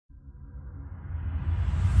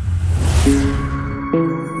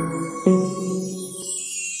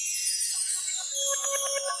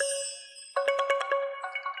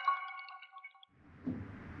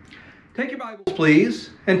please,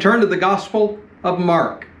 and turn to the Gospel of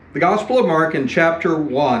Mark. The Gospel of Mark in chapter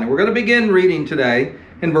 1. We're going to begin reading today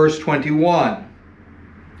in verse 21.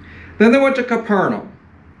 Then they went to Capernaum.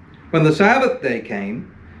 When the Sabbath day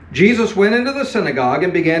came, Jesus went into the synagogue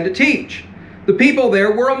and began to teach. The people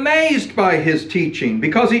there were amazed by his teaching,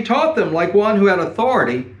 because he taught them like one who had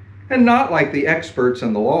authority and not like the experts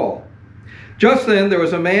in the law. Just then there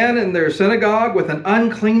was a man in their synagogue with an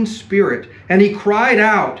unclean spirit, and he cried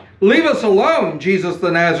out, "Leave us alone, Jesus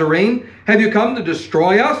the Nazarene. Have you come to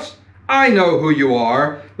destroy us? I know who you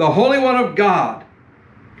are, the Holy One of God."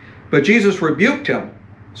 But Jesus rebuked him.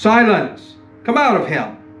 "Silence! Come out of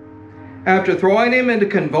him." After throwing him into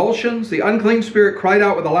convulsions, the unclean spirit cried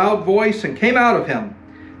out with a loud voice and came out of him.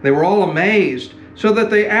 They were all amazed, so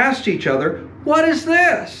that they asked each other, "What is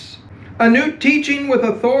this? A new teaching with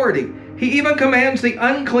authority. He even commands the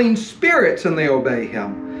unclean spirits, and they obey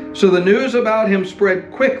him." So the news about him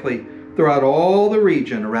spread quickly throughout all the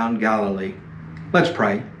region around Galilee. Let's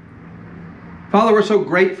pray. Father, we're so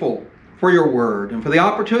grateful for your word and for the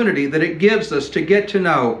opportunity that it gives us to get to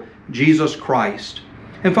know Jesus Christ.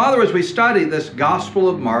 And Father, as we study this Gospel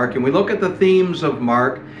of Mark and we look at the themes of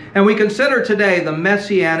Mark and we consider today the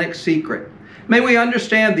Messianic secret, may we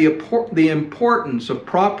understand the importance of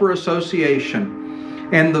proper association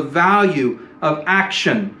and the value of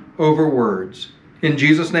action over words. In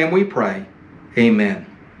Jesus' name we pray. Amen.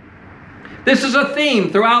 This is a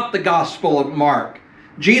theme throughout the Gospel of Mark.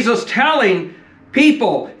 Jesus telling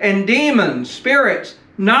people and demons, spirits,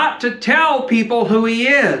 not to tell people who he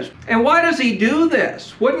is. And why does he do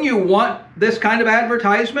this? Wouldn't you want this kind of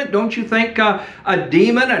advertisement? Don't you think a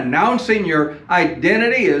demon announcing your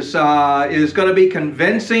identity is going to be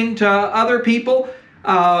convincing to other people?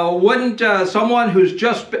 Wouldn't someone who's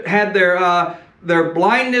just had their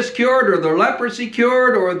blindness cured or their leprosy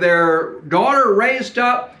cured or their daughter raised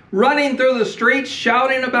up running through the streets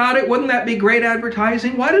shouting about it, wouldn't that be great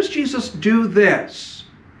advertising? Why does Jesus do this?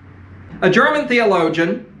 A German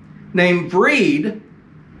theologian named Vried,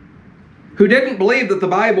 who didn't believe that the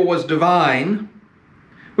Bible was divine,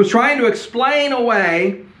 was trying to explain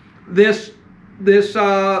away this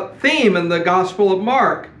theme in the Gospel of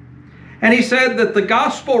Mark. And he said that the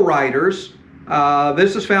Gospel writers,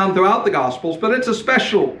 this is found throughout the Gospels, but it's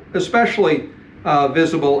especially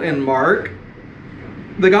visible in Mark.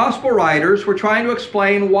 The Gospel writers were trying to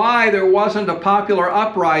explain why there wasn't a popular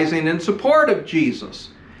uprising in support of Jesus.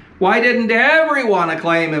 Why didn't everyone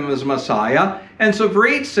acclaim him as Messiah? And so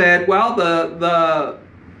Vried said, well, the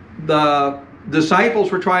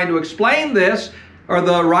disciples were trying to explain this, or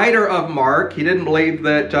the writer of Mark, he didn't believe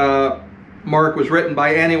that Mark was written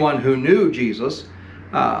by anyone who knew Jesus.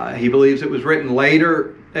 He believes it was written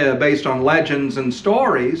later based on legends and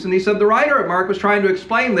stories. And he said the writer of Mark was trying to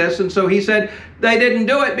explain this, and so he said they didn't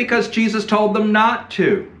do it because Jesus told them not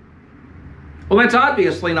to. Well, that's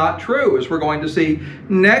obviously not true, as we're going to see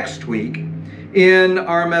next week in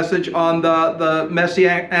our message on the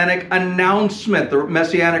Messianic announcement, the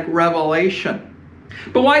Messianic revelation.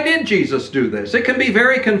 But why did Jesus do this? It can be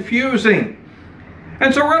very confusing.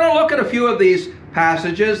 And so we're going to look at a few of these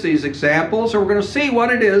passages, these examples, and we're going to see what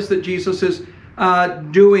it is that Jesus is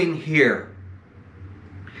doing here.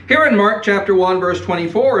 Here in Mark chapter 1, verse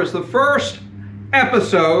 24 is the first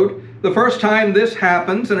episode, the first time this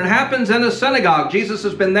happens, and it happens in a synagogue. Jesus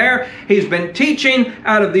has been there. He's been teaching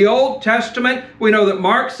out of the Old Testament. We know that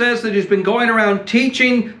Mark says that he's been going around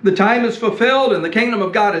teaching. The time is fulfilled and the kingdom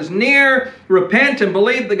of God is near. Repent and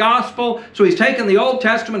believe the gospel. So he's taken the Old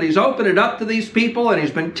Testament, he's opened it up to these people, and he's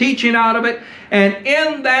been teaching out of it. And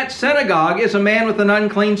in that synagogue is a man with an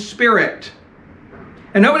unclean spirit.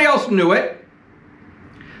 And nobody else knew it.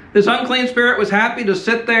 This unclean spirit was happy to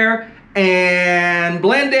sit there and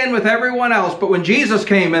blend in with everyone else. But when Jesus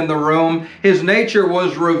came in the room, his nature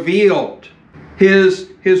was revealed. His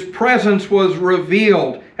presence was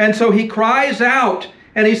revealed. And so he cries out,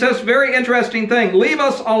 and he says a very interesting thing. "Leave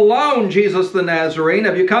us alone, Jesus the Nazarene.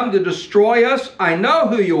 Have you come to destroy us? I know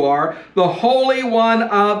who you are, the Holy One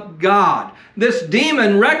of God." This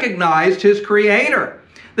demon recognized his creator.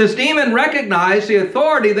 This demon recognized the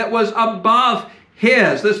authority that was above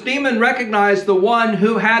his. This demon recognized the one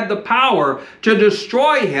who had the power to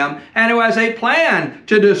destroy him and who has a plan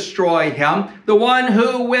to destroy him, the one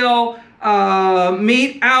who will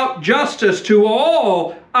mete out justice to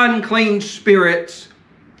all unclean spirits.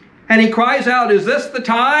 And he cries out, "Is this the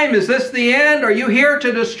time? Is this the end? Are you here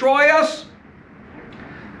to destroy us?"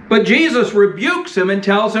 But Jesus rebukes him and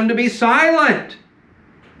tells him to be silent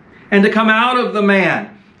and to come out of the man.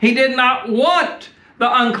 He did not want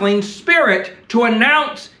the unclean spirit to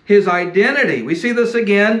announce his identity. We see this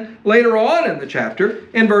again later on in the chapter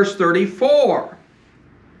in verse 34.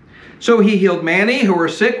 So he healed many who were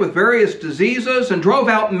sick with various diseases and drove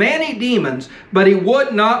out many demons, but he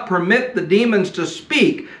would not permit the demons to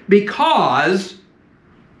speak because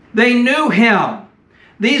they knew him.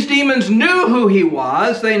 These demons knew who he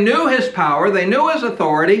was. They knew his power. They knew his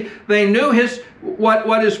authority. They knew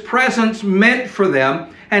what his presence meant for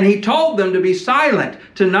them. And he told them to be silent,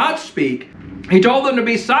 to not speak. He told them to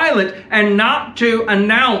be silent and not to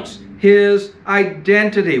announce his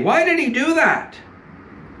identity. Why did he do that?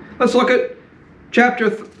 Let's look at chapter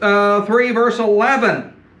 3, verse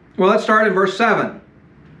 11. Well, let's start in verse 7.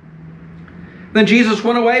 Then Jesus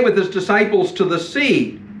went away with his disciples to the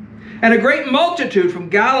sea, and a great multitude from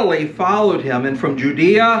Galilee followed him, and from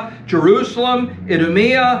Judea, Jerusalem,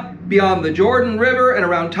 Idumea, beyond the Jordan River, and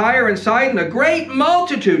around Tyre and Sidon. A great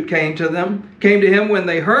multitude came to him when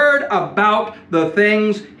they heard about the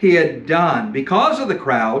things he had done. Because of the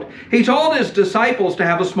crowd, he told his disciples to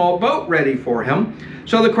have a small boat ready for him,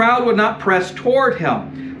 so the crowd would not press toward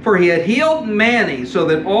him. For he had healed many, so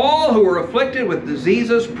that all who were afflicted with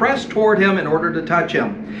diseases pressed toward him in order to touch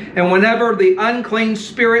him. And whenever the unclean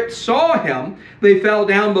spirits saw him, they fell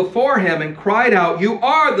down before him and cried out, "You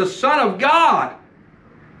are the Son of God!"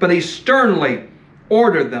 But he sternly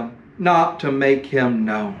ordered them not to make him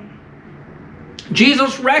known.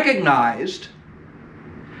 Jesus recognized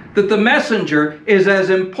that the messenger is as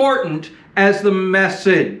important as the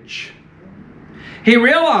message. He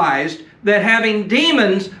realized that having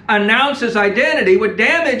demons announce his identity would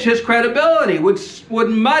damage his credibility, would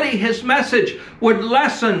muddy his message, would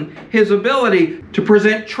lessen his ability to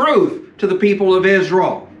present truth to the people of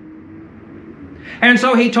Israel. And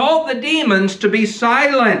so he told the demons to be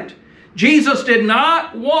silent. Jesus did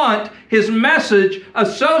not want his message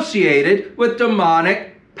associated with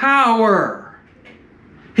demonic power.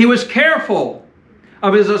 He was careful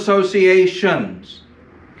of his associations.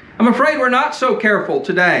 I'm afraid we're not so careful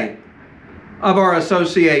today of our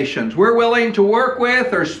associations. We're willing to work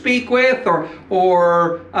with or speak with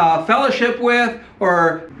or fellowship with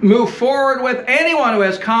or move forward with anyone who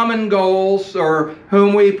has common goals or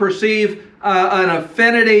whom we perceive an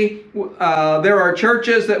affinity. There are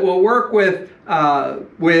churches that will work with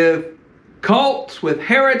cults, with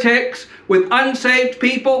heretics, with unsaved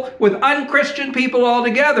people, with unchristian people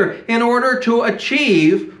altogether in order to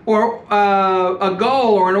achieve a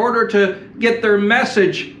goal or in order to get their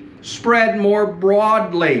message spread more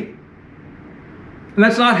broadly. And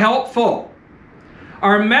that's not helpful.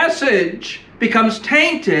 Our message becomes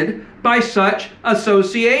tainted by such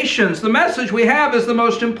associations. The message we have is the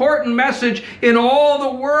most important message in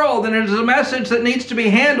all the world, and it is a message that needs to be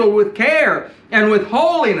handled with care and with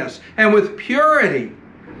holiness and with purity.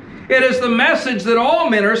 It is the message that all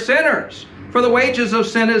men are sinners, for the wages of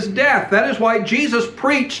sin is death. That is why Jesus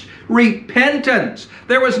preached repentance.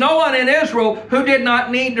 There was no one in Israel who did not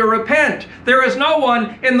need to repent. There is no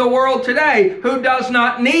one in the world today who does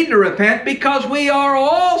not need to repent, because we are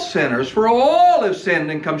all sinners, for all have sinned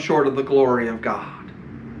and come short of the glory of God.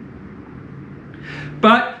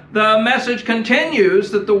 But the message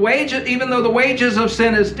continues that even though the wages of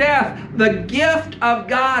sin is death, the gift of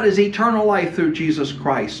God is eternal life through Jesus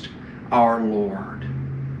Christ our Lord.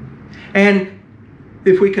 And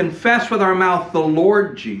if we confess with our mouth the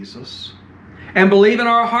Lord Jesus and believe in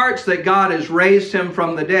our hearts that God has raised him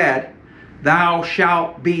from the dead, thou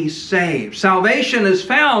shalt be saved. Salvation is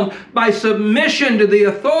found by submission to the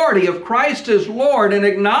authority of Christ as Lord and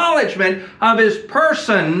acknowledgement of his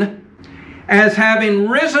person as having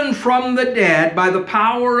risen from the dead by the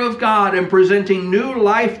power of God and presenting new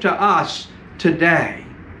life to us today.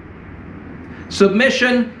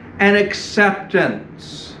 Submission and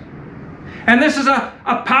acceptance. And this is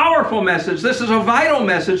a powerful message. This is a vital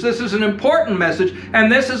message. This is an important message.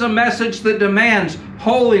 And this is a message that demands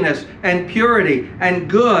holiness and purity and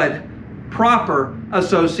good, proper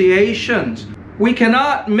associations. We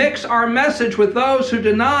cannot mix our message with those who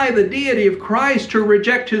deny the deity of Christ, who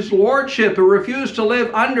reject his lordship, who refuse to live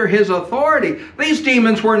under his authority. These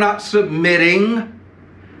demons were not submitting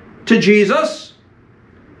to Jesus.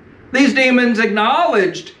 These demons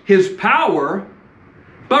acknowledged his power,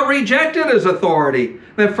 but rejected his authority.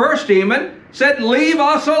 The first demon said, "Leave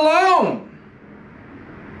us alone."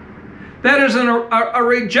 That is a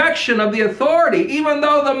rejection of the authority. Even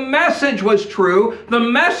though the message was true, the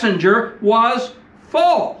messenger was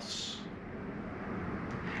false.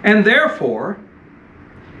 And therefore,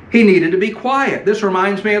 he needed to be quiet. This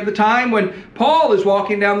reminds me of the time when Paul is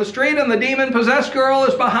walking down the street and the demon-possessed girl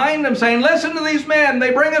is behind him saying, "Listen to these men,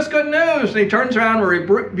 they bring us good news." And he turns around and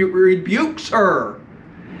rebukes her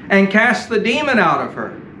and casts the demon out of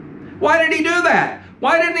her. Why did he do that?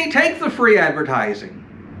 Why didn't he take the free advertising?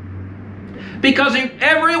 Because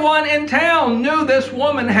everyone in town knew this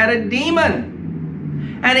woman had a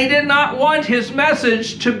demon. And he did not want his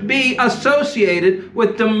message to be associated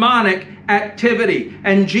with demonic activity.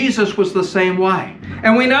 And Jesus was the same way.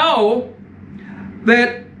 And we know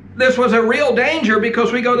that this was a real danger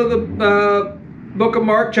because we go to the book of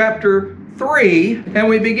Mark chapter 3 and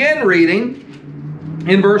we begin reading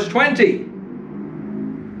in verse 20.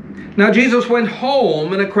 Now Jesus went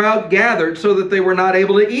home and a crowd gathered so that they were not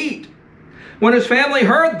able to eat. When his family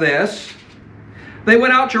heard this, they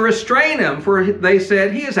went out to restrain him, for they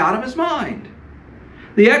said, he is out of his mind.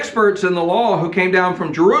 The experts in the law who came down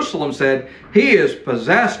from Jerusalem said, he is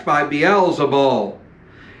possessed by Beelzebul,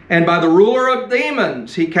 and by the ruler of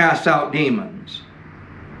demons he casts out demons.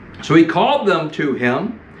 So he called them to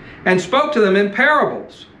him and spoke to them in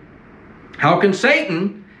parables. How can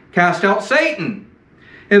Satan cast out Satan?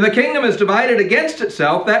 If a kingdom is divided against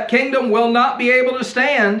itself, that kingdom will not be able to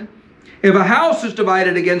stand. If a house is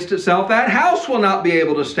divided against itself, that house will not be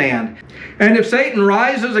able to stand. And if Satan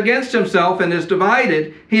rises against himself and is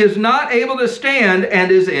divided, he is not able to stand,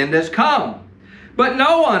 and his end has come. But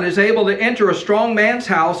no one is able to enter a strong man's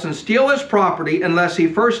house and steal his property unless he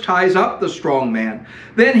first ties up the strong man.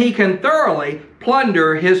 Then he can thoroughly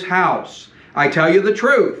plunder his house. I tell you the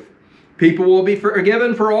truth. People will be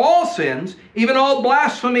forgiven for all sins, even all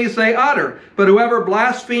blasphemies they utter. But whoever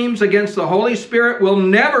blasphemes against the Holy Spirit will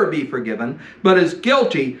never be forgiven, but is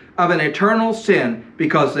guilty of an eternal sin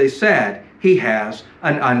because they said he has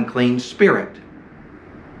an unclean spirit.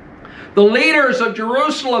 The leaders of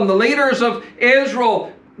Jerusalem, the leaders of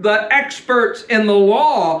Israel, the experts in the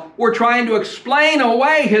law were trying to explain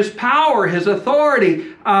away his power, his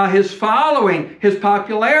authority, his following, his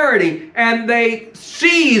popularity, and they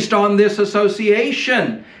seized on this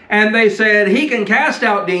association. And they said he can cast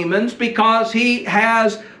out demons because he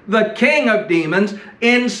has the king of demons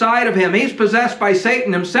inside of him. He's possessed by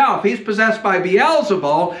Satan himself. He's possessed by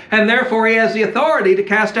Beelzebul, and therefore he has the authority to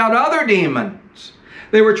cast out other demons.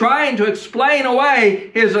 They were trying to explain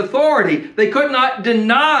away his authority. They could not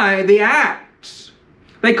deny the acts.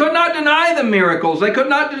 They could not deny the miracles. They could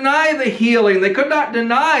not deny the healing. They could not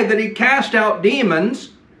deny that he cast out demons.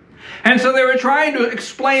 And so they were trying to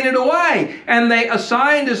explain it away. And they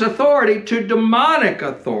assigned his authority to demonic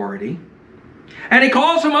authority. And he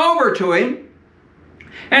calls them over to him.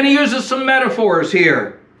 And he uses some metaphors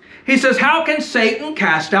here. He says, how can Satan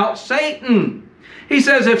cast out Satan? He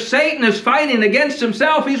says if Satan is fighting against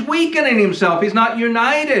himself, he's weakening himself. He's not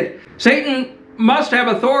united. Satan must have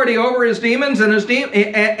authority over his demons, and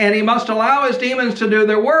he must allow his demons to do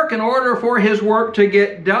their work in order for his work to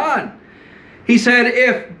get done. He said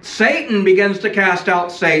if Satan begins to cast out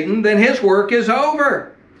Satan, then his work is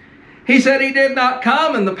over. He said he did not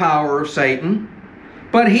come in the power of Satan,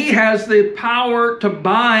 but he has the power to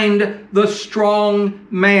bind the strong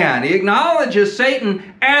man. He acknowledges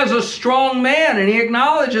Satan as a strong man, and he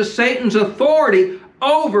acknowledges Satan's authority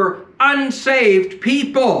over unsaved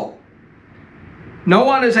people. No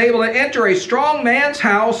one is able to enter a strong man's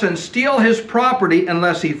house and steal his property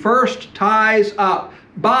unless he first ties up,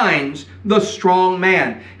 binds the strong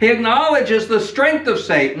man. He acknowledges the strength of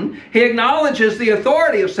Satan. He acknowledges the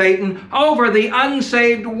authority of Satan over the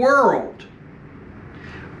unsaved world.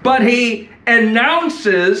 But he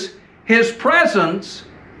announces his presence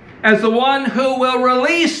as the one who will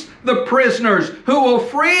release the prisoners, who will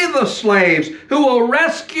free the slaves, who will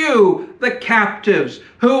rescue the captives,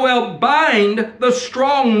 who will bind the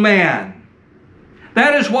strong man.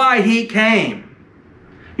 That is why he came.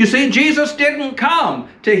 You see, Jesus didn't come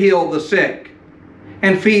to heal the sick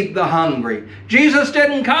and feed the hungry. Jesus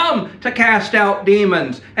didn't come to cast out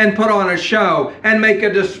demons and put on a show and make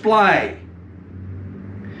a display.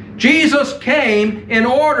 Jesus came in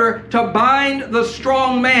order to bind the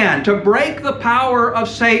strong man, to break the power of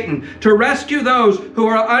Satan, to rescue those who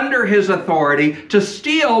are under his authority, to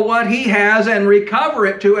steal what he has and recover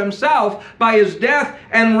it to himself by his death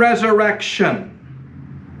and resurrection.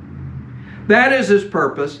 That is his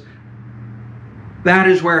purpose. That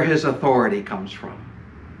is where his authority comes from,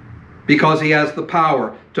 because he has the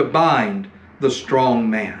power to bind the strong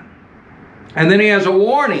man. And then he has a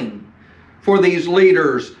warning for these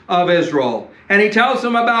leaders of Israel. And he tells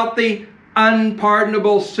them about the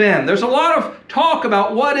unpardonable sin. There's a lot of talk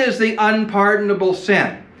about what is the unpardonable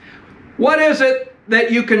sin. What is it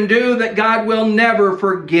that you can do that God will never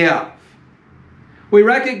forgive? We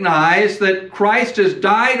recognize that Christ has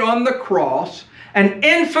died on the cross, an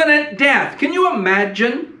infinite death. Can you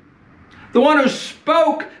imagine? The one who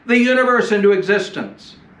spoke the universe into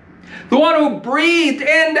existence. The one who breathed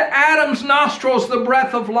into Adam's nostrils the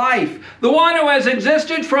breath of life. The one who has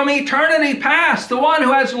existed from eternity past. The one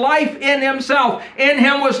who has life in himself. In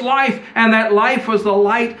him was life, and that life was the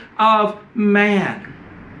light of man.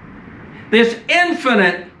 This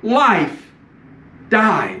infinite life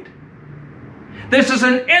died. This is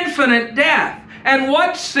an infinite death. And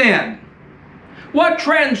what sin, what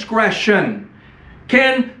transgression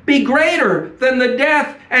can be greater than the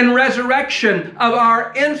death and resurrection of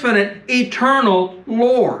our infinite, eternal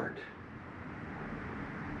Lord?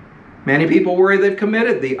 Many people worry they've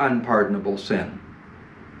committed the unpardonable sin.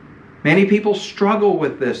 Many people struggle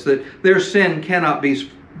with this, that their sin cannot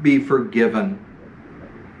be forgiven.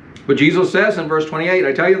 But Jesus says in verse 28,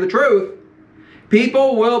 I tell you the truth,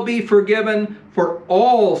 people will be forgiven for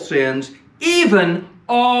all sins, even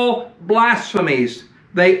all blasphemies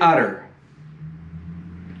they utter.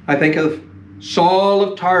 I think of Saul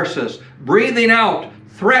of Tarsus breathing out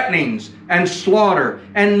threatenings and slaughter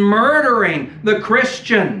and murdering the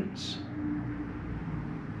Christians.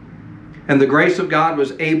 And the grace of God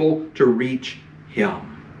was able to reach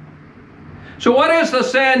him. So what is the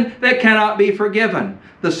sin that cannot be forgiven?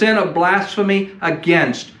 The sin of blasphemy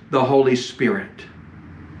against the Holy Spirit.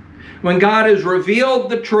 When God has revealed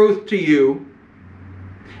the truth to you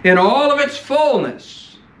in all of its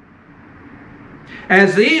fullness,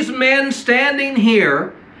 as these men standing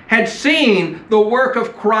here had seen the work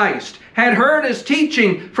of Christ, had heard his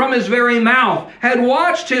teaching from his very mouth, had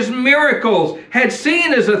watched his miracles, had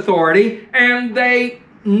seen his authority, and they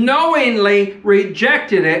knowingly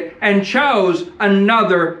rejected it and chose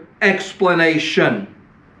another explanation.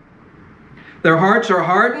 Their hearts are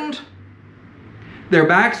hardened, their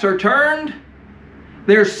backs are turned,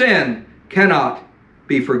 their sin cannot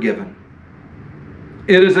be forgiven.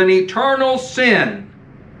 It is an eternal sin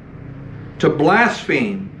to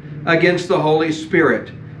blaspheme against the Holy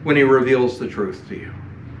Spirit when He reveals the truth to you.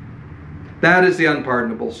 That is the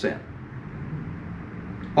unpardonable sin.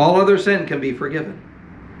 All other sin can be forgiven.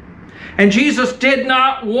 And Jesus did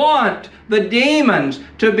not want the demons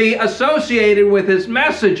to be associated with His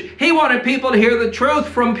message. He wanted people to hear the truth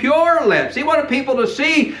from pure lips. He wanted people to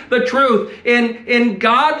see the truth in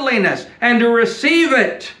godliness and to receive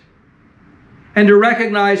it and to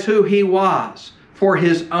recognize who He was for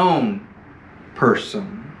His own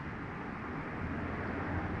person.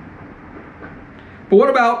 But what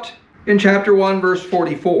about in chapter 1, verse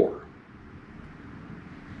 44?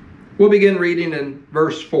 We'll begin reading in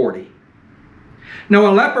verse 40. Now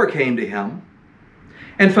a leper came to Him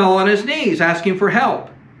and fell on his knees, asking for help.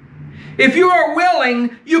 "If you are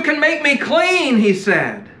willing, you can make me clean," he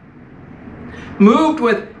said. Moved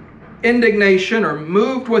with indignation or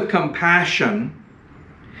moved with compassion,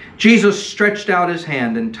 Jesus stretched out His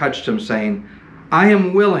hand and touched him, saying, "I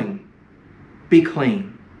am willing, be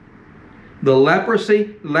clean." The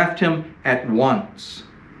leprosy left him at once,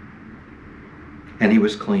 and he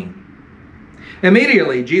was clean.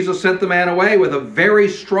 Immediately, Jesus sent the man away with a very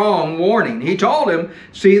strong warning. He told him,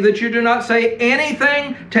 "See that you do not say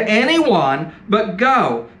anything to anyone, but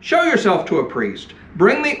go, show yourself to a priest.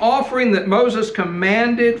 Bring the offering that Moses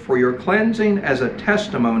commanded for your cleansing as a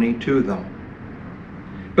testimony to them."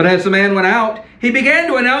 But as the man went out, he began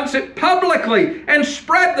to announce it publicly and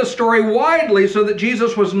spread the story widely, so that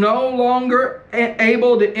Jesus was no longer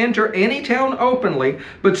able to enter any town openly,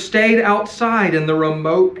 but stayed outside in the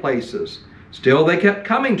remote places. Still, they kept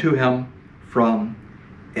coming to Him from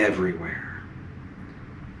everywhere.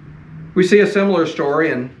 We see a similar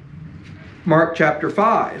story in Mark chapter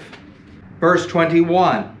 5, verse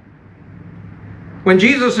 21. When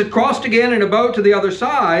Jesus had crossed again in a boat to the other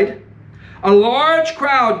side, a large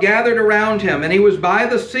crowd gathered around Him, and He was by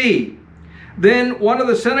the sea. Then one of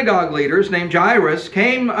the synagogue leaders, named Jairus,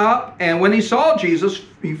 came up, and when he saw Jesus,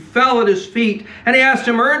 he fell at His feet, and he asked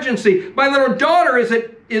Him urgency, "My little daughter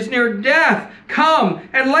is near death. Come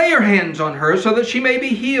and lay your hands on her so that she may be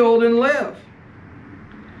healed and live."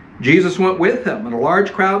 Jesus went with him, and a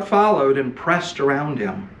large crowd followed and pressed around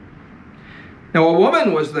Him. Now a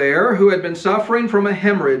woman was there who had been suffering from a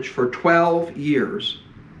hemorrhage for 12 years.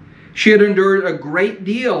 She had endured a great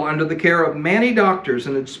deal under the care of many doctors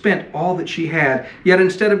and had spent all that she had. Yet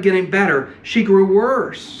instead of getting better, she grew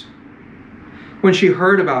worse. When she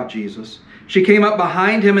heard about Jesus, she came up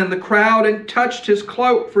behind Him in the crowd and touched His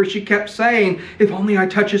cloak, for she kept saying, "If only I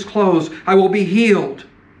touch His clothes, I will be healed."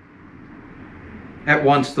 At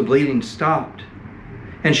once the bleeding stopped,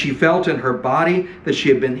 and she felt in her body that she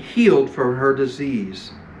had been healed from her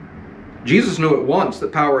disease. Jesus knew at once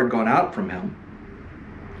that power had gone out from Him.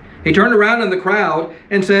 He turned around in the crowd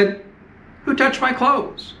and said, "Who touched my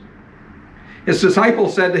clothes?" His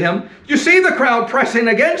disciples said to him, "You see the crowd pressing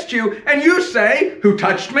against you, and you say, 'Who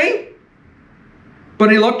touched me?'"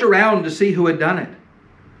 But he looked around to see who had done it.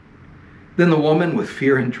 Then the woman, with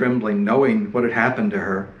fear and trembling, knowing what had happened to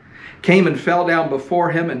her, came and fell down before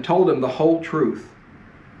him and told him the whole truth.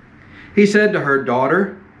 He said to her,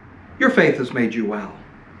 "Daughter, your faith has made you well.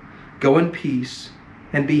 Go in peace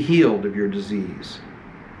and be healed of your disease."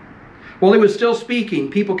 While he was still speaking,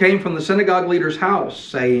 people came from the synagogue leader's house,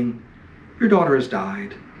 saying, "Your daughter has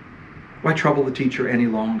died. Why trouble the teacher any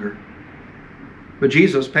longer?" But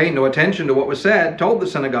Jesus, paying no attention to what was said, told the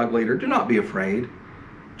synagogue leader, "Do not be afraid.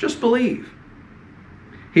 Just believe."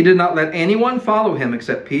 He did not let anyone follow him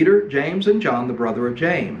except Peter, James, and John, the brother of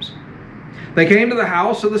James. They came to the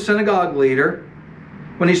house of the synagogue leader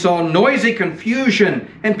when he saw noisy confusion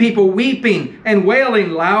and people weeping and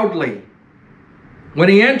wailing loudly. When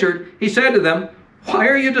he entered, he said to them, "Why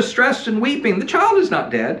are you distressed and weeping? The child is not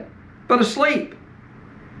dead, but asleep."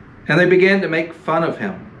 And they began to make fun of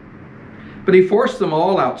him. But he forced them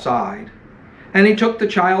all outside. And he took the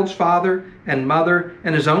child's father and mother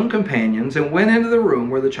and his own companions and went into the room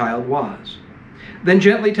where the child was. Then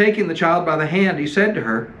gently taking the child by the hand, he said to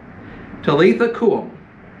her, "Talitha koum,"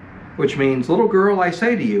 which means, "Little girl, I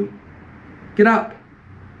say to you, get up."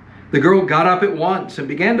 The girl got up at once and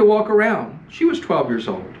began to walk around. She was 12 years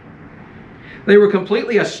old. They were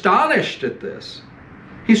completely astonished at this.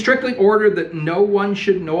 He strictly ordered that no one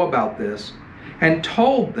should know about this and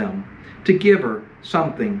told them to give her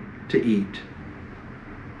something to eat.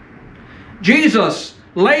 Jesus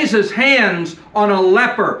lays his hands on a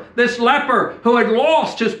leper. This leper who had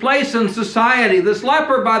lost his place in society. This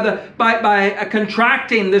leper, by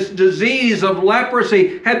contracting this disease of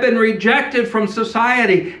leprosy, had been rejected from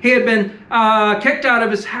society. He had been kicked out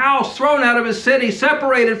of his house, thrown out of his city,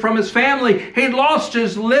 separated from his family. He'd lost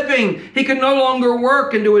his living. He could no longer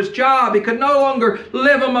work and do his job. He could no longer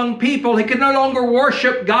live among people. He could no longer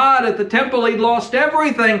worship God at the temple. He'd lost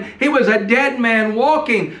everything. He was a dead man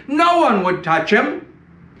walking. No one would touch him.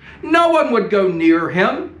 No one would go near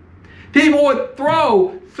him. People would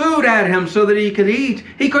throw food at him so that he could eat.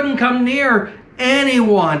 He couldn't come near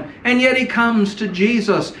anyone. And yet he comes to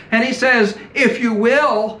Jesus and he says, "If you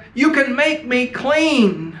will, you can make me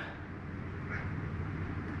clean."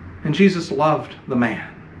 And Jesus loved the man.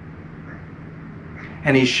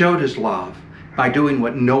 And he showed his love by doing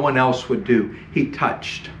what no one else would do. He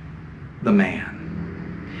touched the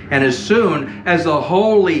man. And as soon as the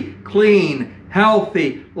holy, clean,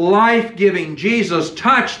 healthy, life-giving Jesus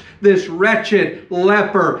touched this wretched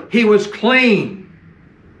leper, he was clean.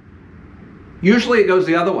 Usually it goes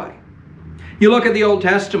the other way. You look at the Old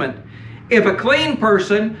Testament. If a clean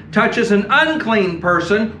person touches an unclean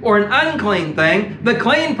person or an unclean thing, the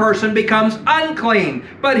clean person becomes unclean.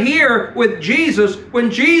 But here with Jesus,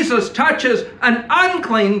 when Jesus touches an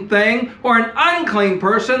unclean thing or an unclean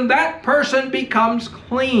person, that person becomes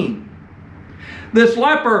clean. This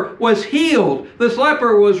leper was healed. This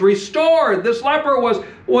leper was restored. This leper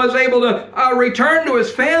was able to return to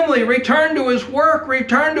his family, return to his work,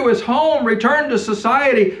 return to his home, return to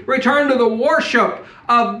society, return to the worship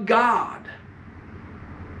of God.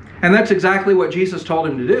 And that's exactly what Jesus told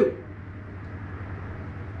him to do.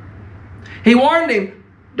 He warned him,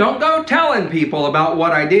 don't go telling people about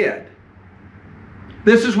what I did.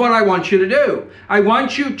 This is what I want you to do. I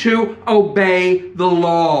want you to obey the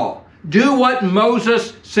law. Do what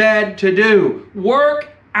Moses said to do. Work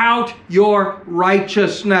out your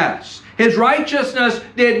righteousness. His righteousness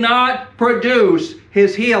did not produce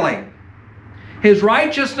his healing. His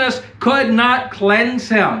righteousness could not cleanse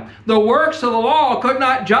him. The works of the law could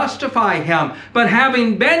not justify him. But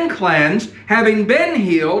having been cleansed, having been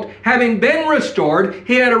healed, having been restored,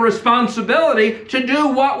 he had a responsibility to do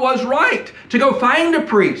what was right. To go find a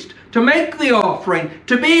priest, to make the offering,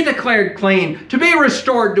 to be declared clean, to be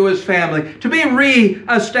restored to his family, to be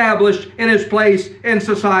re-established in his place in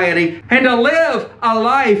society, and to live a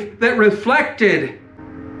life that reflected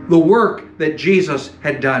the work that Jesus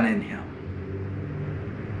had done in him.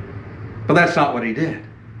 But that's not what he did.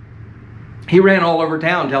 He ran all over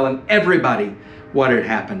town telling everybody what had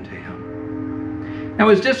happened to him. Now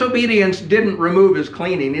his disobedience didn't remove his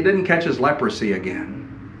cleaning. He didn't catch his leprosy again.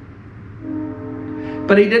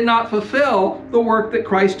 But he did not fulfill the work that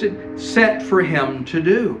Christ had set for him to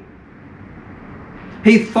do.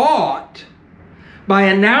 He thought by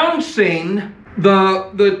announcing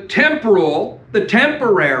the temporal, the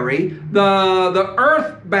temporary, the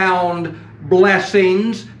earthbound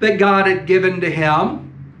blessings that God had given to him,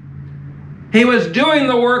 he was doing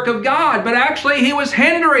the work of God, but actually he was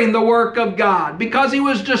hindering the work of God because he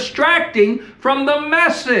was distracting from the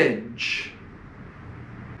message.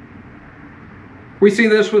 We see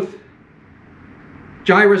this with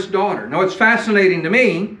Jairus' daughter. Now, it's fascinating to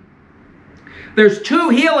me. There's two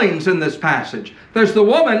healings in this passage. There's the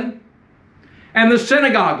woman and the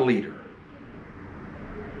synagogue leader.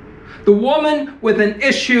 The woman with an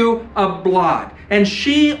issue of blood. And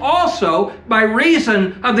she also, by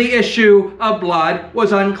reason of the issue of blood,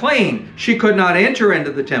 was unclean. She could not enter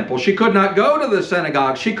into the temple. She could not go to the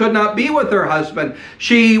synagogue. She could not be with her husband.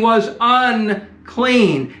 She was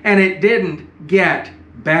unclean, and it didn't get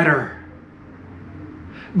better.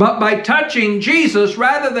 But by touching Jesus,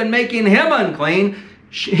 rather than making him unclean,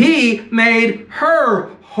 he made her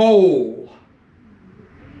whole.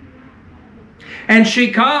 And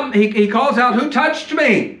he calls out, "Who touched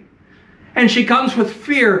me?" And she comes with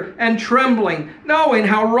fear and trembling, knowing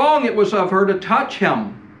how wrong it was of her to touch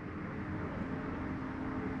him,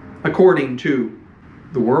 according to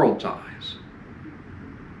the world's eyes.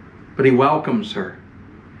 But he welcomes her.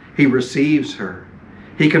 He receives her.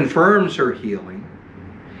 He confirms her healing.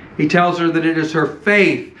 He tells her that it is her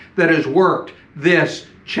faith that has worked this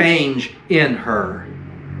change in her.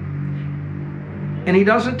 And he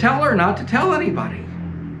doesn't tell her not to tell anybody.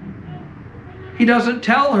 He doesn't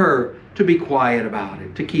tell her to be quiet about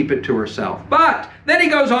it, to keep it to herself. But then he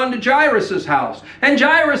goes on to Jairus' house, and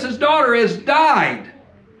Jairus' daughter has died.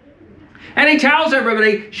 And he tells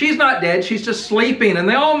everybody she's not dead, she's just sleeping, and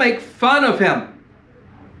they all make fun of him.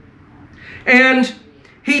 And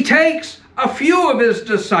he takes a few of his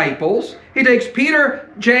disciples. He takes Peter,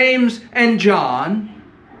 James, and John.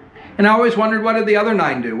 And I always wondered, what did the other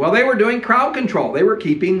 9 do? Well, they were doing crowd control. They were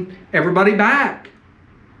keeping everybody back.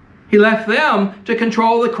 He left them to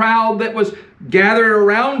control the crowd that was gathered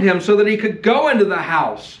around him so that he could go into the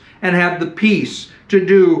house and have the peace to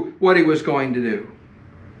do what he was going to do.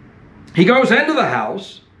 He goes into the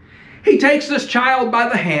house. He takes this child by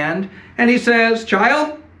the hand and he says,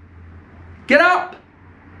 "Child, get up."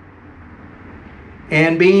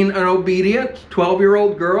 And being an obedient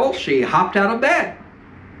 12-year-old girl, she hopped out of bed.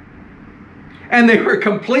 And they were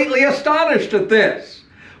completely astonished at this.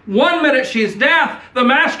 1 minute she's deaf, the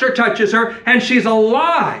master touches her, and she's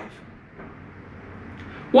alive.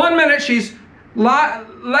 1 minute she's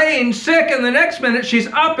laying sick, and the next minute she's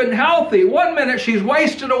up and healthy. 1 minute she's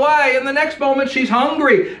wasted away, and the next moment she's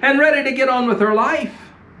hungry and ready to get on with her life.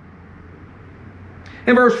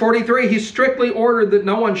 In verse 43, he strictly ordered that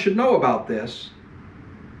no one should know about this,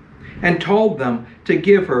 and told them to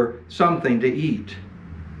give her something to eat.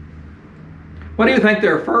 What do you think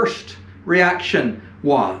their first reaction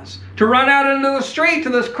was? To run out into the street to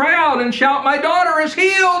this crowd and shout, "My daughter is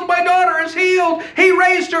healed! My daughter is healed! He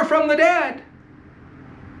raised her from the dead!"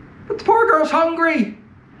 But the poor girl's hungry.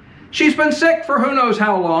 She's been sick for who knows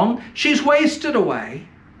how long. She's wasted away.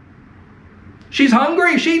 She's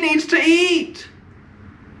hungry. She needs to eat.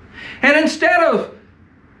 And instead of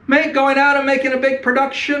going out and making a big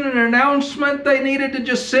production and an announcement, they needed to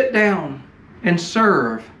just sit down and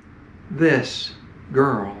serve this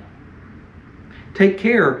girl. Take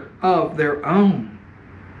care of their own.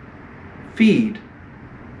 Feed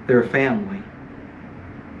their family.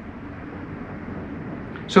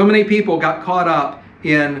 So many people got caught up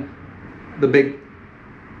in the big,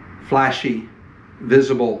 flashy,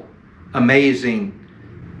 visible, amazing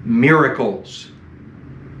miracles.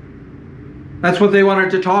 That's what they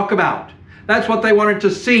wanted to talk about. That's what they wanted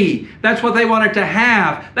to see. That's what they wanted to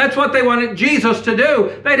have. That's what they wanted Jesus to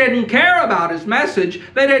do. They didn't care about his message.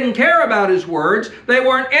 They didn't care about his words. They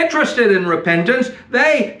weren't interested in repentance.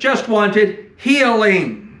 They just wanted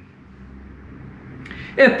healing.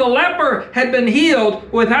 If the leper had been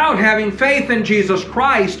healed without having faith in Jesus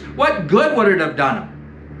Christ, what good would it have done him?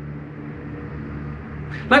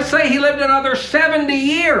 Let's say he lived another 70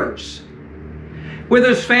 years with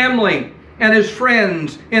his family and his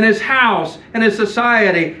friends, in his house, and his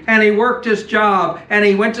society, and he worked his job, and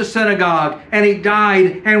he went to synagogue, and he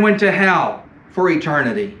died and went to hell for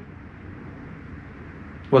eternity.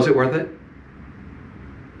 Was it worth it?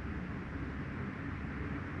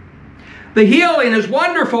 The healing is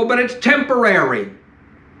wonderful, but it's temporary.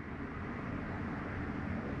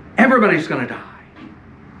 Everybody's going to die.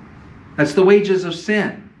 That's the wages of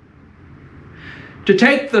sin. To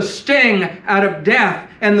take the sting out of death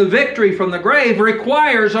and the victory from the grave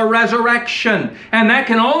requires a resurrection. And that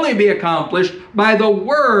can only be accomplished by the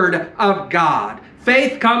Word of God.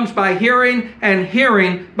 Faith comes by hearing, and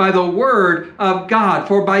hearing by the Word of God.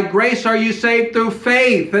 For by grace are you saved through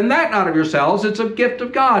faith, and that not of yourselves, it's a gift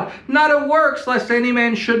of God, not of works, lest any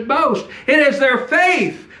man should boast. It is their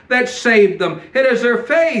faith that saved them. It is their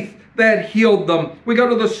faith that healed them. We go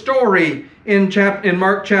to the story in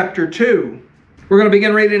Mark chapter 2. We're going to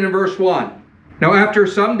begin reading in verse 1. Now after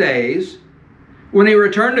some days, When he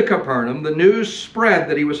returned to Capernaum, the news spread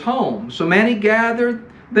that he was home. So many gathered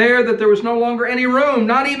there that there was no longer any room,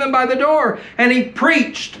 not even by the door. And he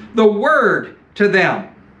preached the word to them.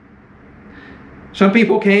 Some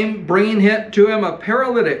people came, bringing to him a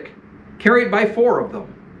paralytic, carried by 4 of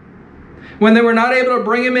them. When they were not able to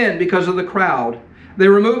bring him in because of the crowd, they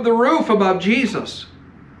removed the roof above Jesus.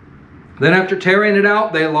 Then after tearing it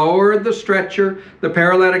out, they lowered the stretcher the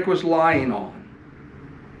paralytic was lying on.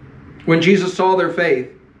 When Jesus saw their faith,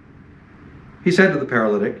 he said to the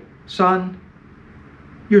paralytic, "Son,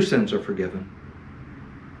 your sins are forgiven."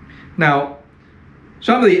 Now,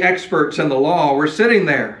 some of the experts in the law were sitting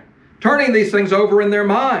there, turning these things over in their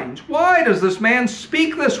minds. Why does this man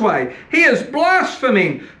speak this way? He is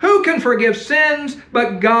blaspheming. Who can forgive sins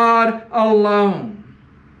but God alone?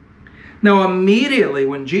 Now, immediately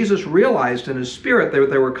when Jesus realized in his spirit that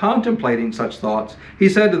they were contemplating such thoughts, he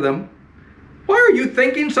said to them, "Why are you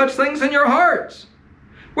thinking such things in your hearts?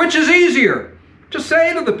 Which is easier, to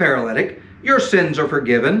say to the paralytic, 'Your sins are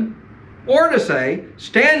forgiven,' or to say,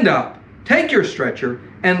 'Stand up, take your stretcher,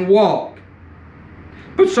 and walk'?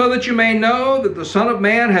 But so that you may know that the Son of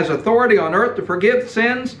Man has authority on earth to forgive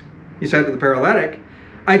sins," he said to the paralytic,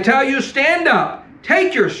 "I tell you, stand up,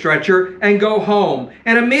 take your stretcher, and go home."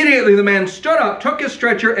 And immediately the man stood up, took his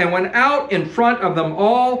stretcher, and went out in front of them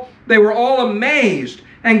all. They were all amazed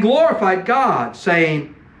and glorified God,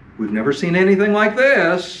 saying, "We've never seen anything like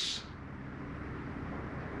this."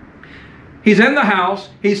 He's in the house,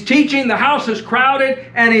 he's teaching, the house is crowded,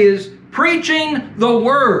 and he is preaching the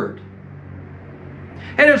word.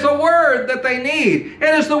 It is the word that they need.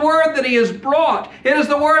 It is the word that he has brought. It is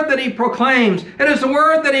the word that he proclaims. It is the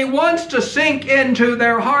word that he wants to sink into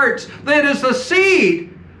their hearts. It is the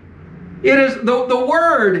seed. It is the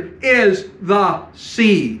word is the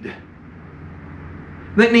seed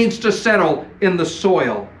that needs to settle in the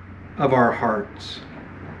soil of our hearts.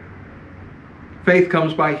 Faith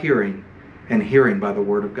comes by hearing, and hearing by the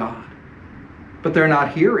word of God. But they're not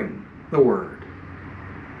hearing the word.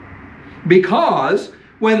 Because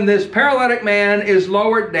when this paralytic man is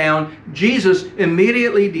lowered down, Jesus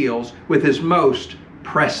immediately deals with his most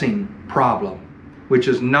pressing problem, which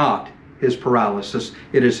is not his paralysis,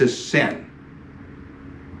 it is his sin.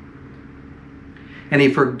 And he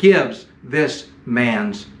forgives this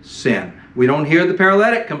man's sin. We don't hear the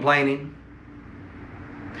paralytic complaining.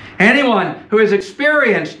 Anyone who has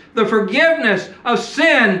experienced the forgiveness of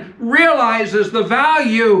sin realizes the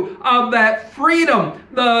value of that freedom,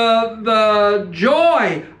 the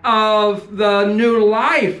joy of the new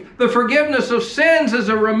life. The forgiveness of sins is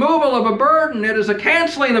a removal of a burden. It is a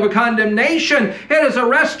canceling of a condemnation. It is a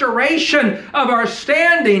restoration of our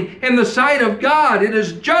standing in the sight of God. It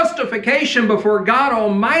is justification before God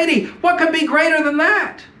Almighty. What could be greater than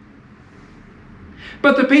that?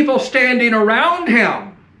 But the people standing around him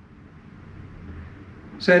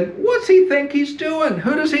said, "What's he think he's doing?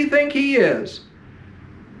 Who does he think he is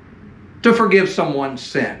to forgive someone's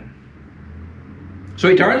sin?" So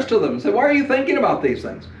he turns to them and said, "Why are you thinking about these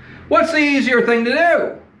things? What's the easier thing to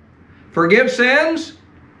do? Forgive sins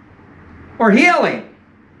or healing?"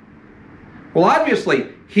 Well, obviously,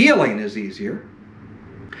 healing is easier.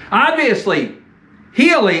 Obviously,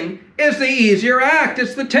 healing is the easier act.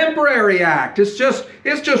 It's the temporary act. It's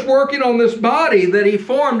just working on this body that he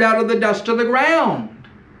formed out of the dust of the ground.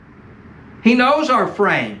 He knows our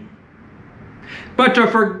frame. But to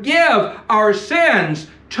forgive our sins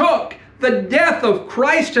took the death of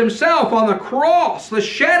Christ himself on the cross, the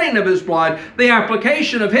shedding of his blood, the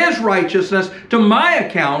application of his righteousness to my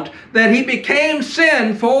account, that he became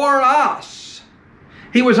sin for us.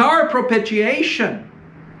 He was our propitiation.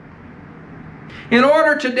 In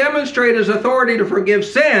order to demonstrate his authority to forgive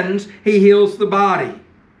sins, he heals the body.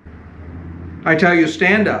 I tell you,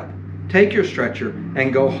 stand up, take your stretcher,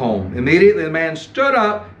 and go home. Immediately the man stood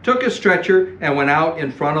up, took his stretcher, and went out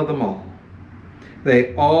in front of them all.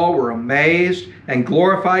 They all were amazed and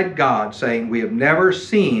glorified God, saying, "We have never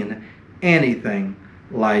seen anything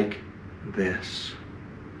like this."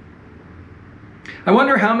 I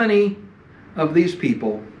wonder how many of these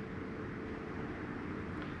people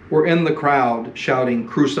were in the crowd shouting,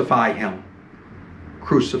 "Crucify him!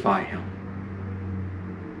 Crucify him!"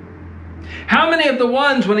 How many of the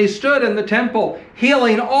ones when he stood in the temple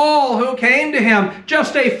healing all who came to him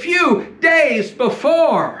just a few days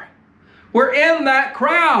before were in that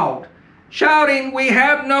crowd shouting, "We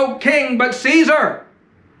have no king but Caesar.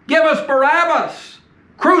 Give us Barabbas.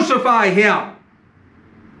 Crucify him."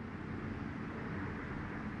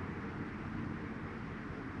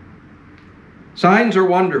 Signs are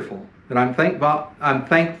wonderful, and I'm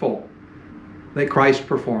thankful that Christ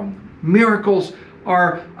performed them. Miracles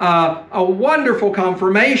are a wonderful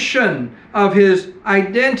confirmation of his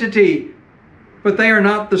identity, but they are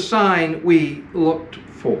not the sign we looked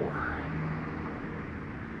for.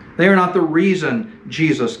 They are not the reason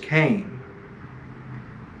Jesus came.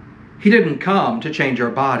 He didn't come to change our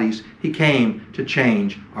bodies. He came to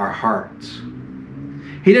change our hearts.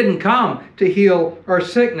 He didn't come to heal our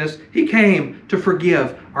sickness. He came to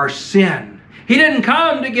forgive our sin. He didn't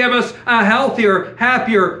come to give us a healthier,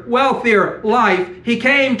 happier, wealthier life. He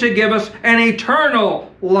came to give us an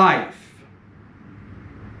eternal life.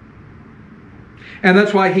 And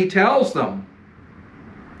that's why he tells them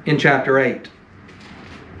in chapter 8.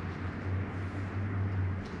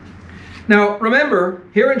 Now, remember,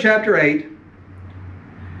 here in chapter 8,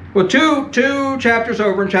 well, two chapters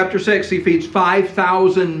over in chapter 6, he feeds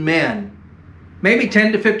 5,000 men. Maybe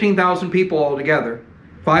 10 to 15,000 people altogether.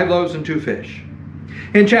 5 loaves and 2 fish.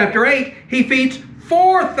 In chapter 8, he feeds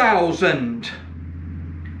 4,000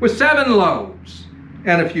 with 7 loaves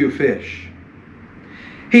and a few fish.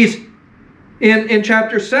 He's in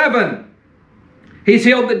chapter 7, he's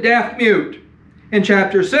healed the deaf mute. In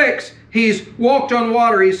chapter 6, he's walked on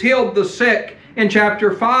water. He's healed the sick. In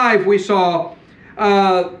chapter 5, we saw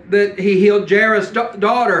that he healed Jairus'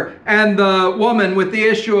 daughter and the woman with the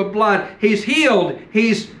issue of blood. He's healed.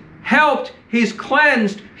 He's helped. He's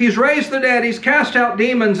cleansed. He's raised the dead. He's cast out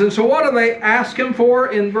demons. And so what do they ask him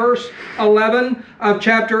for in verse 11 of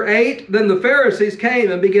chapter 8? Then the Pharisees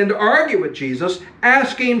came and began to argue with Jesus,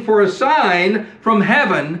 asking for a sign from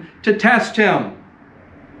heaven to test him.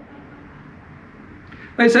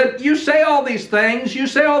 They said, you say all these things, you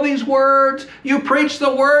say all these words, you preach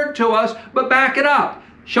the word to us, but back it up.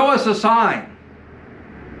 Show us a sign.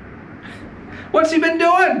 What's he been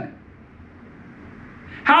doing?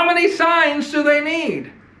 How many signs do they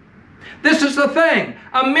need? This is the thing.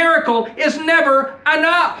 A miracle is never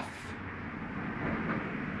enough.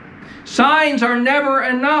 Signs are never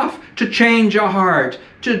enough to change a heart,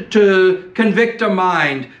 to convict a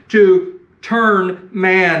mind, to turn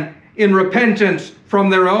man in repentance from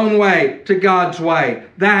their own way to God's way.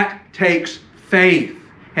 That takes faith,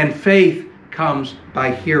 and faith comes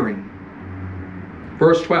by hearing.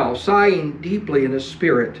 Verse 12, sighing deeply in his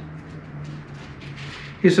spirit,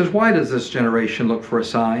 he says, why does this generation look for a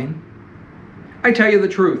sign? I tell you the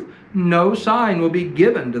truth, no sign will be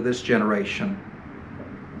given to this generation.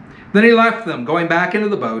 Then he left them, going back into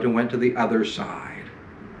the boat, and went to the other side.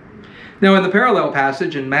 Now in the parallel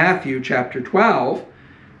passage in Matthew chapter 12,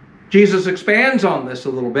 Jesus expands on this a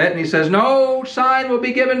little bit, and he says, no sign will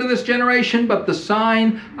be given to this generation but the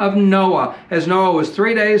sign of Noah. As Noah was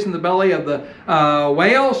 3 days in the belly of the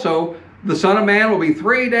whale, so the Son of Man will be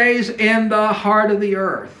 3 days in the heart of the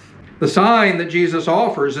earth. The sign that Jesus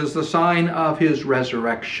offers is the sign of his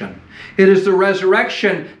resurrection. It is the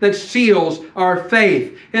resurrection that seals our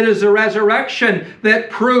faith. It is the resurrection that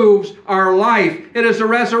proves our life. It is the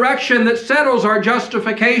resurrection that settles our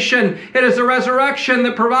justification. It is the resurrection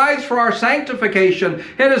that provides for our sanctification.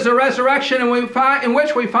 It is the resurrection in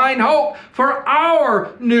which we find hope for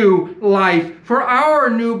our new life, for our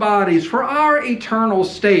new bodies, for our eternal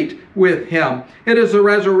state with him. It is the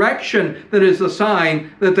resurrection that is the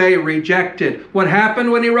sign that they rejected. What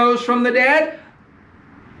happened when he rose from the dead?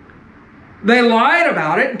 They lied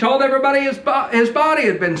about it and told everybody his body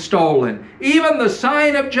had been stolen. Even the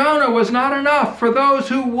sign of Jonah was not enough for those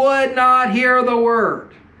who would not hear the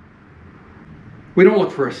word. We don't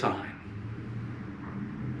look for a sign.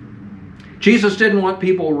 Jesus didn't want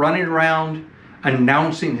people running around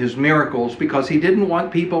announcing his miracles because he didn't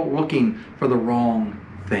want people looking for the wrong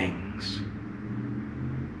things.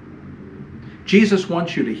 Jesus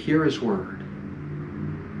wants you to hear his word.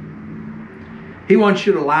 He wants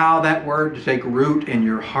you to allow that word to take root in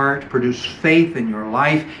your heart, produce faith in your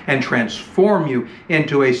life, and transform you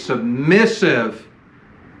into a submissive,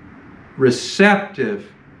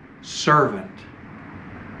 receptive servant.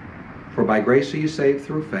 For by grace are you saved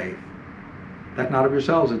through faith, that not of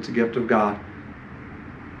yourselves, it's a gift of God.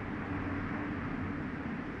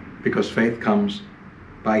 Because faith comes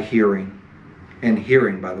by hearing, and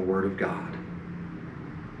hearing by the word of God.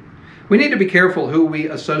 We need to be careful who we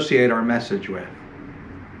associate our message with.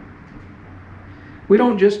 We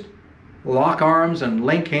don't just lock arms and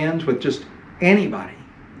link hands with just anybody.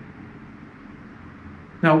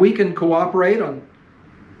 Now, we can cooperate on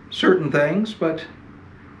certain things, but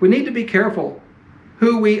we need to be careful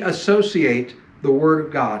who we associate the Word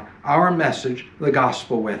of God, our message, the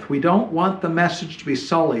gospel with. We don't want the message to be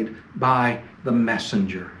sullied by the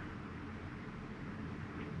messenger.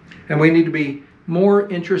 And we need to be more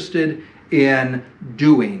interested in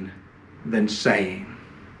doing than saying.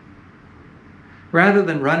 rather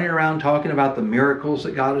than running around talking about the miracles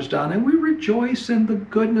that God has done. And we rejoice in the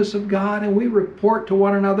goodness of God, and we report to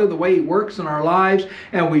one another the way He works in our lives,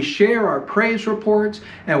 and we share our praise reports,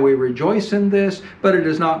 and we rejoice in this. But it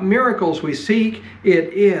is not miracles we seek.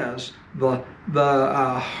 It is the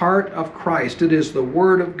heart of Christ. It is the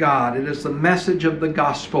Word of God. It is the message of the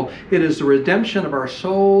gospel. It is the redemption of our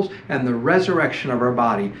souls and the resurrection of our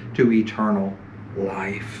body to eternal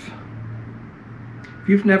life. If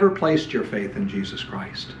you've never placed your faith in Jesus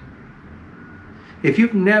Christ, if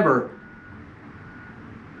you've never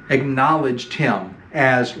acknowledged Him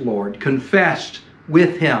as Lord, confessed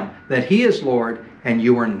with Him that He is Lord and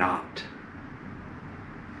you are not,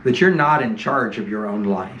 that you're not in charge of your own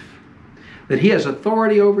life, that He has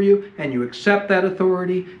authority over you and you accept that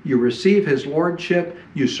authority, you receive His lordship,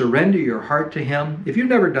 you surrender your heart to Him. If you've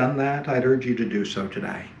never done that, I'd urge you to do so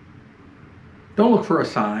today. Don't look for a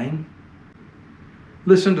sign.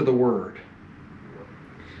 Listen to the Word.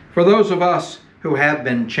 For those of us who have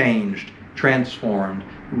been changed, transformed,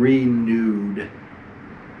 renewed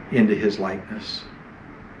into His likeness,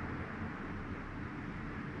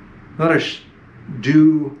 let us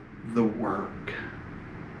do the work.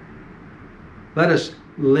 Let us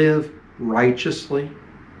live righteously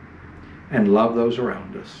and love those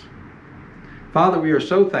around us. Father, we are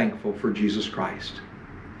so thankful for Jesus Christ.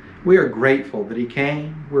 We are grateful that He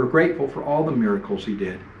came. We're grateful for all the miracles He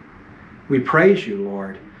did. We praise You,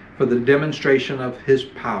 Lord, for the demonstration of His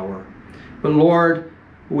power. But Lord,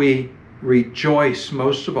 we rejoice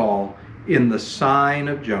most of all in the sign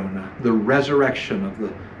of Jonah, the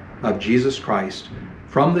resurrection of Jesus Christ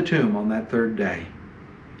from the tomb on that third day.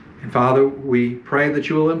 And Father, we pray that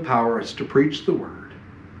You will empower us to preach the Word.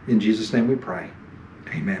 In Jesus' name we pray.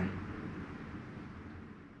 Amen.